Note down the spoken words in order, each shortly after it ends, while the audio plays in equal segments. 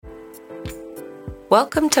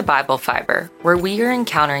Welcome to Bible Fiber, where we are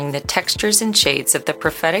encountering the textures and shades of the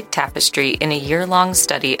prophetic tapestry in a year-long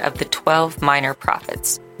study of the 12 minor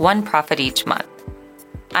prophets, one prophet each month.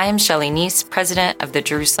 I am Shelley Neese, president of the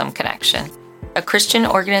Jerusalem Connection, a Christian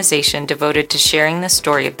organization devoted to sharing the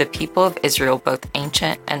story of the people of Israel, both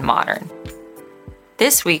ancient and modern.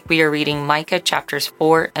 This week we are reading Micah chapters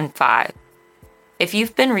 4 and 5. If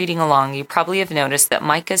you've been reading along, you probably have noticed that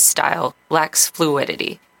Micah's style lacks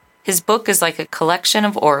fluidity. His book is like a collection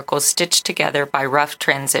of oracles stitched together by rough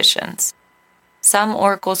transitions. Some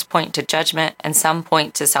oracles point to judgment and some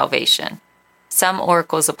point to salvation. Some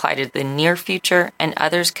oracles apply to the near future and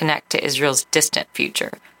others connect to Israel's distant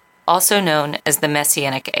future, also known as the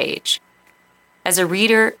messianic age. As a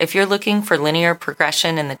reader, if you're looking for linear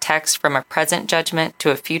progression in the text from a present judgment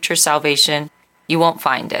to a future salvation, you won't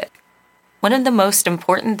find it. One of the most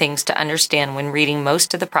important things to understand when reading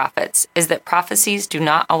most of the prophets is that prophecies do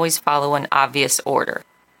not always follow an obvious order.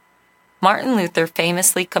 Martin Luther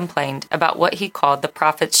famously complained about what he called the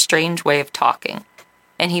prophet's strange way of talking,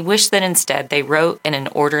 and he wished that instead they wrote in an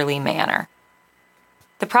orderly manner.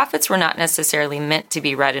 The prophets were not necessarily meant to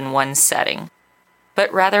be read in one setting,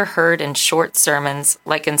 but rather heard in short sermons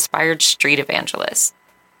like inspired street evangelists.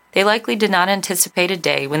 They likely did not anticipate a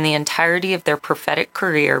day when the entirety of their prophetic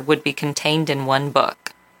career would be contained in one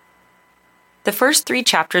book. The first 3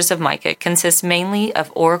 chapters of Micah consist mainly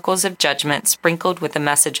of oracles of judgment sprinkled with a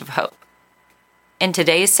message of hope. In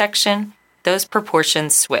today's section, those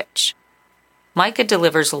proportions switch. Micah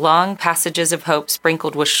delivers long passages of hope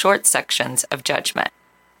sprinkled with short sections of judgment.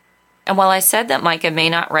 And while I said that Micah may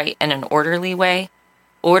not write in an orderly way,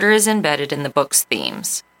 order is embedded in the book's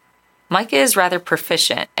themes. Micah is rather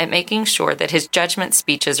proficient at making sure that his judgment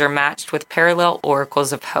speeches are matched with parallel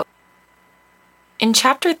oracles of hope. In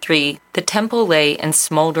chapter 3, the temple lay in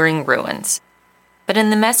smoldering ruins. But in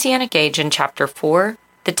the Messianic age in chapter 4,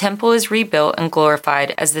 the temple is rebuilt and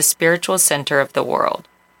glorified as the spiritual center of the world.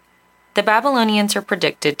 The Babylonians are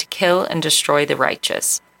predicted to kill and destroy the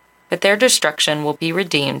righteous, but their destruction will be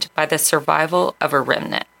redeemed by the survival of a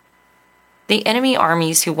remnant. The enemy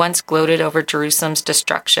armies who once gloated over Jerusalem's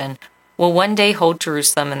destruction will one day hold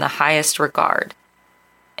Jerusalem in the highest regard.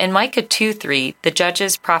 In Micah 2:3, the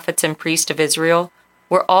judges, prophets, and priests of Israel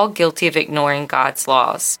were all guilty of ignoring God's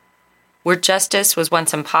laws. Where justice was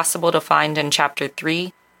once impossible to find in chapter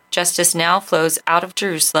 3, justice now flows out of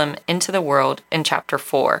Jerusalem into the world in chapter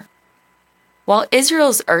 4. While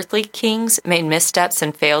Israel's earthly kings made missteps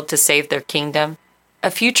and failed to save their kingdom,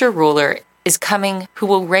 a future ruler is coming who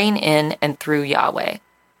will reign in and through Yahweh.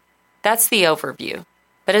 That's the overview.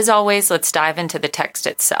 But as always, let's dive into the text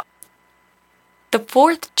itself. The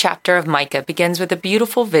 4th chapter of Micah begins with a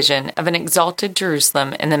beautiful vision of an exalted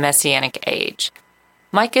Jerusalem in the Messianic age.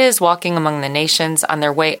 Micah is walking among the nations on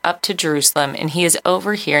their way up to Jerusalem, and he is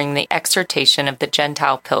overhearing the exhortation of the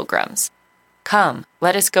Gentile pilgrims. "Come,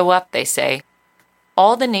 let us go up," they say.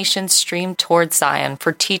 All the nations stream toward Zion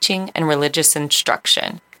for teaching and religious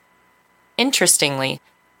instruction. Interestingly,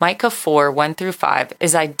 Micah 4, 1-5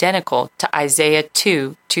 is identical to Isaiah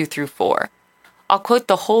 2, 2-4. I'll quote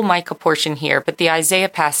the whole Micah portion here, but the Isaiah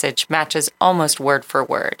passage matches almost word for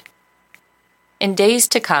word. "In days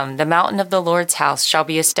to come, the mountain of the Lord's house shall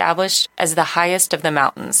be established as the highest of the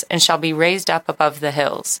mountains, and shall be raised up above the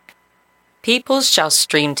hills. Peoples shall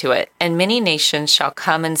stream to it, and many nations shall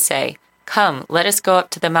come and say, 'Come, let us go up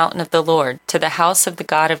to the mountain of the Lord, to the house of the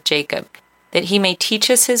God of Jacob, that he may teach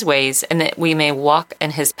us his ways, and that we may walk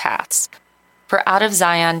in his paths. For out of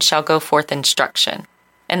Zion shall go forth instruction,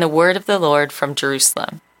 and the word of the Lord from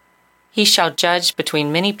Jerusalem. He shall judge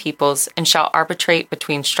between many peoples, and shall arbitrate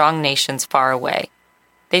between strong nations far away.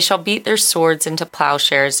 They shall beat their swords into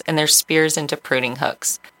plowshares, and their spears into pruning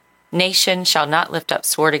hooks. Nation shall not lift up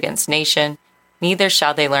sword against nation, neither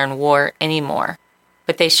shall they learn war any more.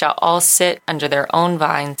 But they shall all sit under their own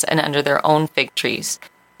vines and under their own fig trees,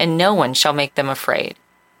 and no one shall make them afraid,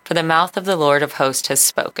 for the mouth of the Lord of hosts has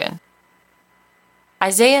spoken."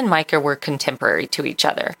 Isaiah and Micah were contemporary to each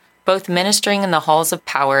other, both ministering in the halls of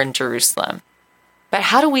power in Jerusalem. But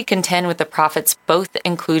how do we contend with the prophets both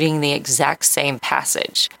including the exact same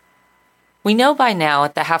passage? We know by now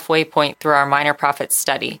at the halfway point through our minor prophets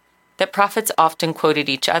study that prophets often quoted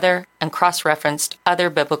each other and cross-referenced other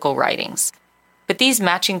biblical writings. But these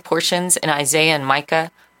matching portions in Isaiah and Micah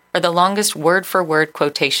are the longest word-for-word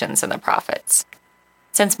quotations in the prophets.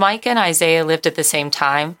 Since Micah and Isaiah lived at the same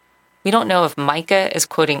time, we don't know if Micah is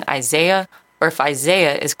quoting Isaiah or if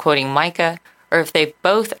Isaiah is quoting Micah, or if they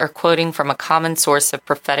both are quoting from a common source of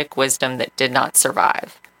prophetic wisdom that did not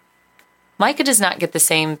survive. Micah does not get the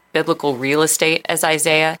same biblical real estate as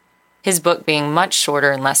Isaiah, his book being much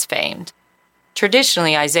shorter and less famed.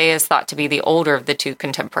 Traditionally, Isaiah is thought to be the older of the two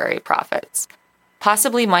contemporary prophets.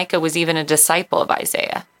 Possibly Micah was even a disciple of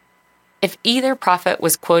Isaiah. If either prophet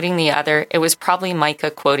was quoting the other, it was probably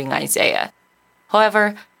Micah quoting Isaiah.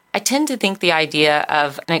 However, I tend to think the idea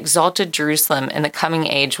of an exalted Jerusalem in the coming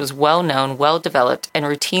age was well known, well developed, and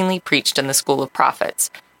routinely preached in the school of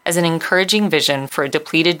prophets as an encouraging vision for a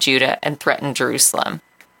depleted Judah and threatened Jerusalem.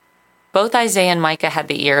 Both Isaiah and Micah had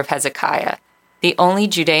the ear of Hezekiah, the only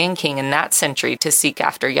Judean king in that century to seek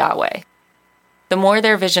after Yahweh. The more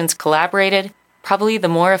their visions collaborated, probably the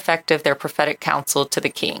more effective their prophetic counsel to the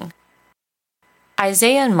king.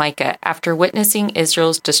 Isaiah and Micah, after witnessing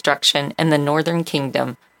Israel's destruction in the northern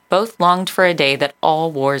kingdom, both longed for a day that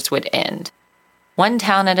all wars would end. One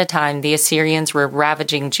town at a time, the Assyrians were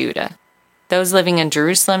ravaging Judah. Those living in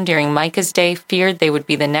Jerusalem during Micah's day feared they would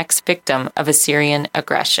be the next victim of Assyrian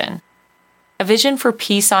aggression. A vision for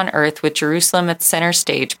peace on earth with Jerusalem at center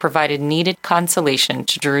stage provided needed consolation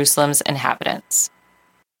to Jerusalem's inhabitants.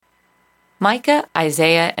 Micah,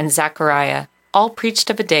 Isaiah, and Zechariah all preached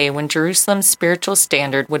of a day when Jerusalem's spiritual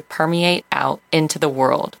standard would permeate out into the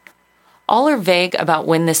world. All are vague about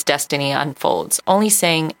when this destiny unfolds, only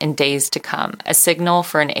saying in days to come, a signal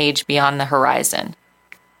for an age beyond the horizon.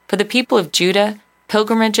 For the people of Judah,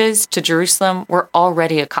 pilgrimages to Jerusalem were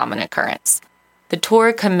already a common occurrence. The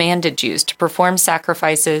Torah commanded Jews to perform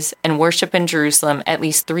sacrifices and worship in Jerusalem at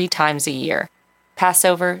least 3 times a year: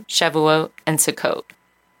 Passover, Shavuot, and Sukkot.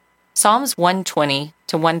 Psalms 120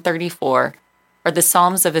 to 134 are the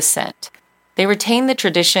Psalms of Ascent. They retain the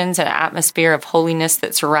traditions and atmosphere of holiness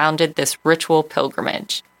that surrounded this ritual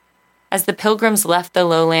pilgrimage. As the pilgrims left the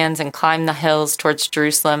lowlands and climbed the hills towards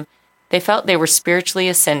Jerusalem, they felt they were spiritually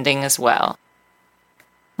ascending as well.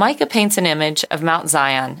 Micah paints an image of Mount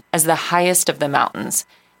Zion as the highest of the mountains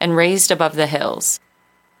and raised above the hills.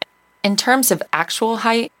 In terms of actual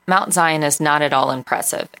height, Mount Zion is not at all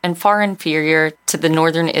impressive and far inferior to the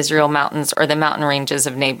northern Israel mountains or the mountain ranges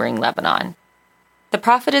of neighboring Lebanon. The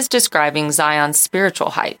prophet is describing Zion's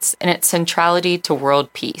spiritual heights and its centrality to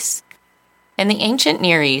world peace. In the ancient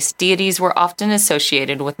Near East, deities were often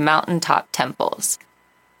associated with mountaintop temples.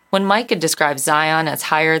 When Micah describes Zion as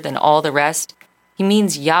higher than all the rest, he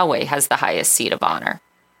means Yahweh has the highest seat of honor.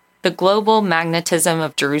 The global magnetism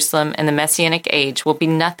of Jerusalem in the messianic age will be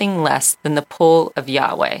nothing less than the pull of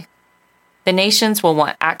Yahweh. The nations will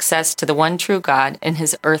want access to the one true God in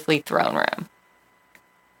his earthly throne room.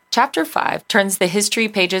 Chapter 5 turns the history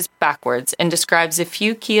pages backwards and describes a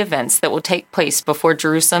few key events that will take place before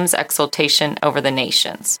Jerusalem's exaltation over the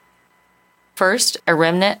nations. First, a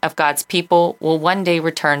remnant of God's people will one day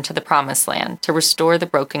return to the Promised Land to restore the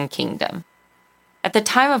broken kingdom. At the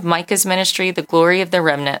time of Micah's ministry, the glory of the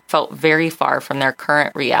remnant felt very far from their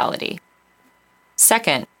current reality.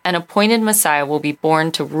 Second, an appointed Messiah will be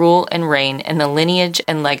born to rule and reign in the lineage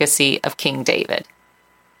and legacy of King David.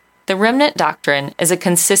 The remnant doctrine is a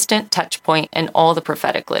consistent touchpoint in all the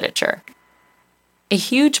prophetic literature. A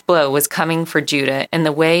huge blow was coming for Judah in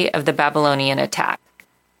the way of the Babylonian attack.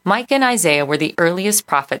 Micah and Isaiah were the earliest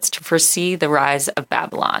prophets to foresee the rise of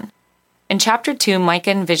Babylon. In chapter 2,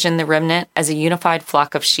 Micah envisioned the remnant as a unified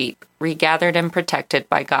flock of sheep, regathered and protected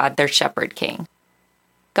by God, their shepherd king.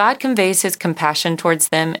 God conveys his compassion towards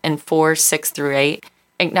them in 4:6-8,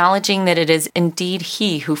 acknowledging that it is indeed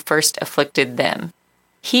he who first afflicted them.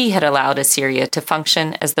 He had allowed Assyria to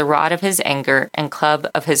function as the rod of his anger and club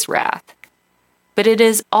of his wrath. But it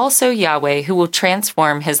is also Yahweh who will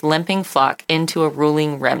transform his limping flock into a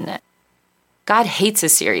ruling remnant. God hates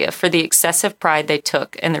Assyria for the excessive pride they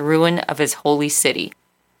took in the ruin of his holy city,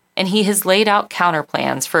 and he has laid out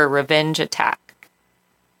counterplans for a revenge attack.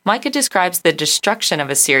 Micah describes the destruction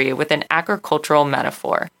of Assyria with an agricultural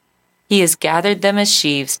metaphor. He has gathered them as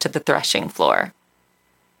sheaves to the threshing floor.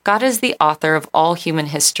 God is the author of all human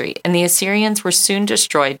history, and the Assyrians were soon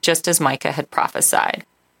destroyed just as Micah had prophesied.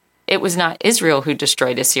 It was not Israel who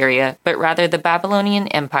destroyed Assyria, but rather the Babylonian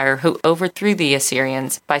Empire who overthrew the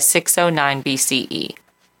Assyrians by 609 BCE.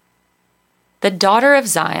 The daughter of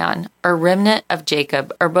Zion, or remnant of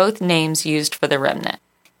Jacob, are both names used for the remnant.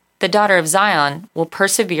 The daughter of Zion will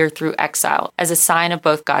persevere through exile as a sign of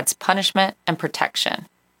both God's punishment and protection.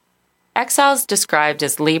 Exile is described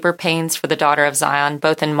as labor pains for the daughter of Zion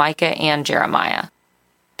both in Micah and Jeremiah.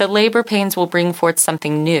 The labor pains will bring forth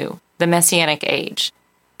something new, the messianic age.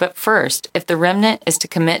 But first, if the remnant is to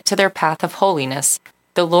commit to their path of holiness,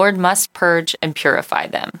 the Lord must purge and purify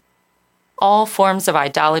them. All forms of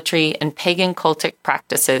idolatry and pagan cultic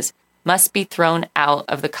practices must be thrown out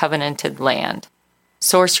of the covenanted land.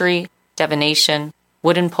 Sorcery, divination,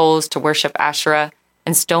 wooden poles to worship Asherah,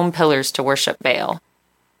 and stone pillars to worship Baal.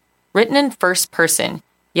 Written in first person,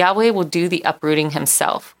 Yahweh will do the uprooting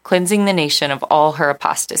himself, cleansing the nation of all her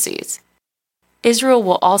apostasies. Israel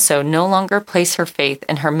will also no longer place her faith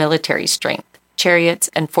in her military strength, chariots,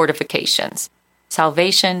 and fortifications.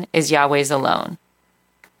 Salvation is Yahweh's alone.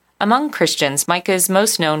 Among Christians, Micah is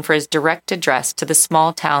most known for his direct address to the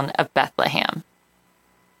small town of Bethlehem.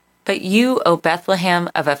 But you, O Bethlehem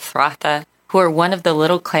of Ephrathah, who are one of the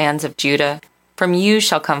little clans of Judah, from you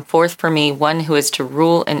shall come forth for me one who is to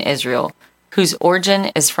rule in Israel, whose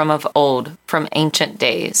origin is from of old, from ancient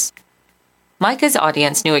days. Micah's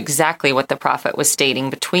audience knew exactly what the prophet was stating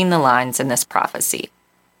between the lines in this prophecy.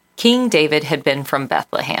 King David had been from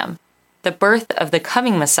Bethlehem. The birth of the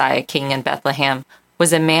coming Messiah king in Bethlehem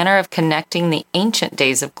was a manner of connecting the ancient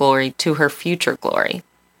days of glory to her future glory.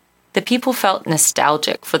 The people felt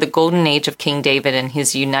nostalgic for the golden age of King David and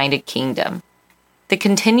his united kingdom. The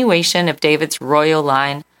continuation of David's royal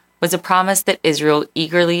line was a promise that Israel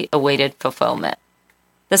eagerly awaited fulfillment.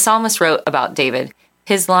 The psalmist wrote about David,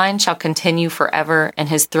 "His line shall continue forever, and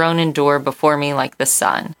his throne endure before me like the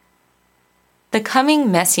sun." The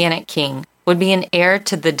coming messianic king would be an heir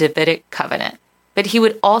to the Davidic covenant, but he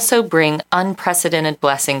would also bring unprecedented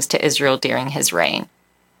blessings to Israel during his reign.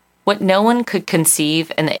 What no one could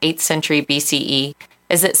conceive in the 8th century BCE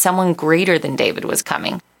is that someone greater than David was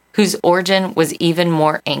coming, whose origin was even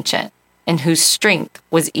more ancient, and whose strength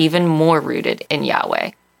was even more rooted in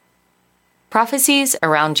Yahweh. Prophecies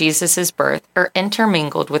around Jesus' birth are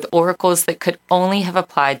intermingled with oracles that could only have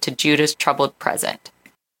applied to Judah's troubled present.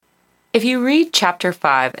 If you read chapter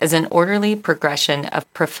 5 as an orderly progression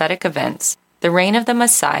of prophetic events, the reign of the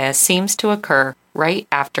Messiah seems to occur right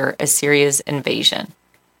after Assyria's invasion.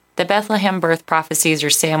 The Bethlehem birth prophecies are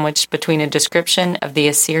sandwiched between a description of the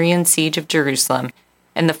Assyrian siege of Jerusalem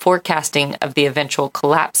and the forecasting of the eventual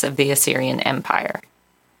collapse of the Assyrian Empire.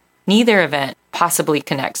 Neither event possibly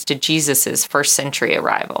connects to Jesus' first century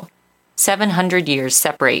arrival. 700 years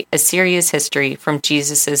separate Assyria's history from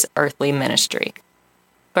Jesus' earthly ministry.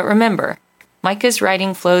 But remember, Micah's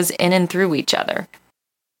writing flows in and through each other.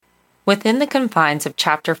 Within the confines of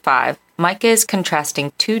chapter 5, Micah is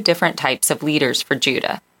contrasting two different types of leaders for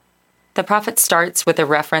Judah. The prophet starts with a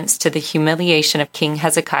reference to the humiliation of King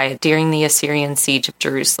Hezekiah during the Assyrian siege of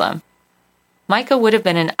Jerusalem. Micah would have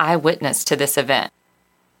been an eyewitness to this event.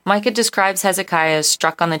 Micah describes Hezekiah as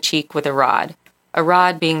struck on the cheek with a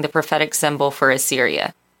rod being the prophetic symbol for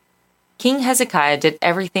Assyria. King Hezekiah did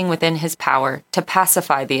everything within his power to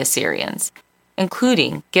pacify the Assyrians,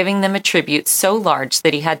 including giving them a tribute so large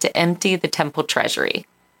that he had to empty the temple treasury.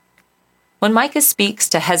 When Micah speaks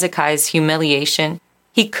to Hezekiah's humiliation,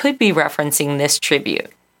 he could be referencing this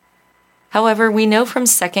tribute. However, we know from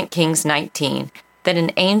 2 Kings 19 that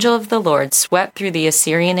an angel of the Lord swept through the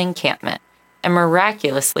Assyrian encampment and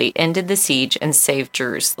miraculously ended the siege and saved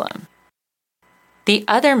Jerusalem. The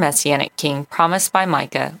other messianic king promised by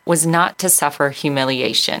Micah was not to suffer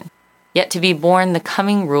humiliation, yet to be born the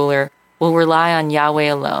coming ruler will rely on Yahweh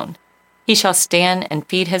alone. He shall stand and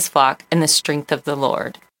feed his flock in the strength of the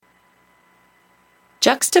Lord.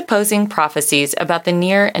 Juxtaposing prophecies about the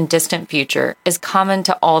near and distant future is common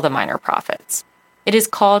to all the minor prophets. It is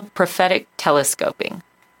called prophetic telescoping.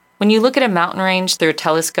 When you look at a mountain range through a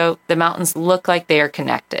telescope, the mountains look like they are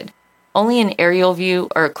connected. Only an aerial view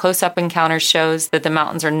or a close-up encounter shows that the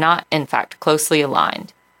mountains are not, in fact, closely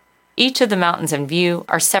aligned. Each of the mountains in view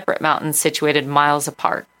are separate mountains situated miles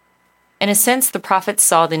apart. In a sense, the prophets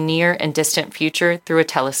saw the near and distant future through a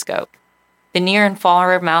telescope. The near and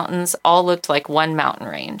far mountains all looked like one mountain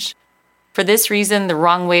range. For this reason, the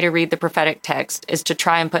wrong way to read the prophetic text is to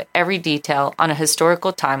try and put every detail on a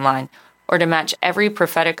historical timeline or to match every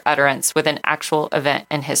prophetic utterance with an actual event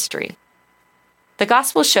in history. The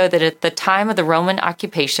Gospels show that at the time of the Roman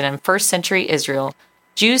occupation in 1st century Israel,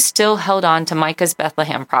 Jews still held on to Micah's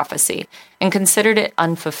Bethlehem prophecy and considered it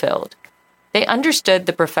unfulfilled. They understood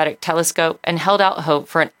the prophetic telescope and held out hope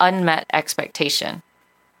for an unmet expectation.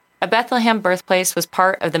 A Bethlehem birthplace was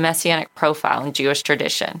part of the messianic profile in Jewish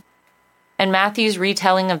tradition. In Matthew's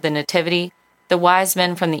retelling of the Nativity, the wise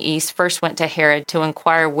men from the east first went to Herod to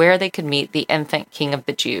inquire where they could meet the infant king of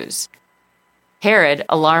the Jews. Herod,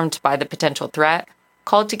 alarmed by the potential threat,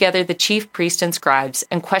 called together the chief priests and scribes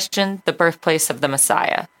and questioned the birthplace of the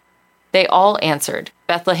Messiah. They all answered,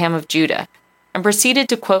 "Bethlehem of Judah," and proceeded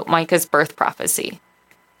to quote Micah's birth prophecy.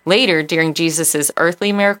 Later, during Jesus'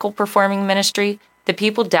 earthly miracle-performing ministry, the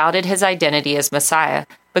people doubted his identity as Messiah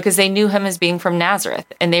because they knew him as being from Nazareth,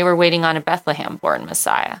 and they were waiting on a Bethlehem-born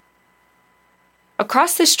Messiah.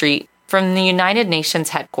 Across the street from the United Nations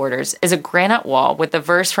headquarters is a granite wall with a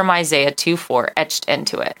verse from Isaiah 2:4 etched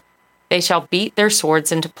into it. "They shall beat their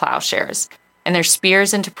swords into plowshares, and their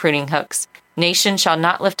spears into pruning hooks, Nation shall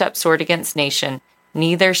not lift up sword against nation,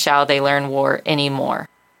 neither shall they learn war any more.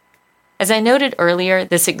 As I noted earlier,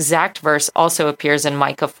 this exact verse also appears in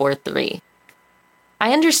Micah 4:3.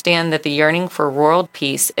 I understand that the yearning for world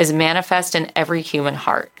peace is manifest in every human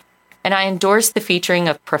heart, and I endorse the featuring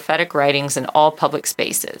of prophetic writings in all public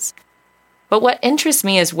spaces. But what interests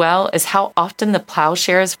me as well is how often the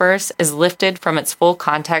plowshares verse is lifted from its full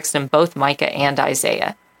context in both Micah and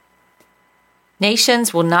Isaiah.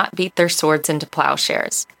 Nations will not beat their swords into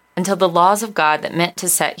plowshares until the laws of God that meant to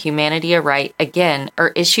set humanity aright again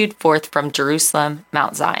are issued forth from Jerusalem,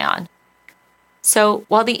 Mount Zion. So,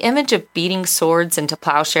 while the image of beating swords into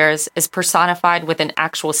plowshares is personified with an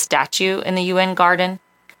actual statue in the UN garden,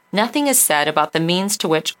 nothing is said about the means to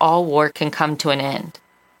which all war can come to an end.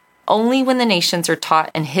 Only when the nations are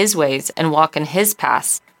taught in His ways and walk in His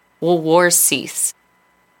paths will wars cease.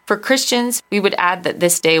 For Christians, we would add that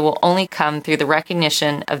this day will only come through the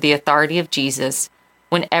recognition of the authority of Jesus,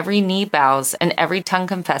 when every knee bows and every tongue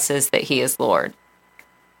confesses that He is Lord.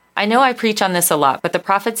 I know I preach on this a lot, but the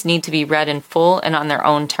prophets need to be read in full and on their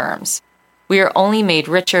own terms. We are only made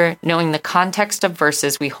richer knowing the context of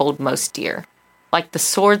verses we hold most dear, like the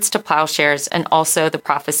swords to plowshares and also the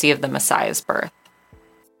prophecy of the Messiah's birth.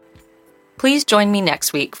 Please join me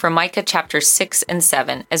next week for Micah chapters 6 and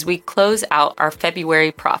 7 as we close out our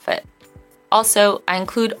February prophet. Also, I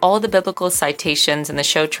include all the biblical citations in the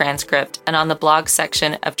show transcript and on the blog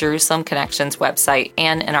section of Jerusalem Connection's website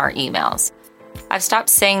and in our emails. I've stopped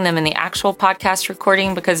saying them in the actual podcast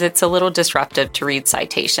recording because it's a little disruptive to read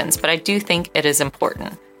citations, but I do think it is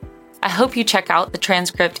important. I hope you check out the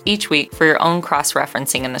transcript each week for your own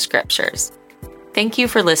cross-referencing in the scriptures. Thank you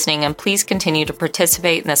for listening, and please continue to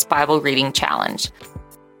participate in this Bible reading challenge.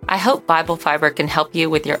 I hope Bible Fiber can help you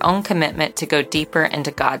with your own commitment to go deeper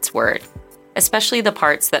into God's Word, especially the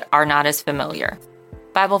parts that are not as familiar.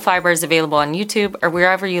 Bible Fiber is available on YouTube or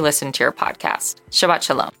wherever you listen to your podcast. Shabbat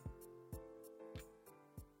Shalom.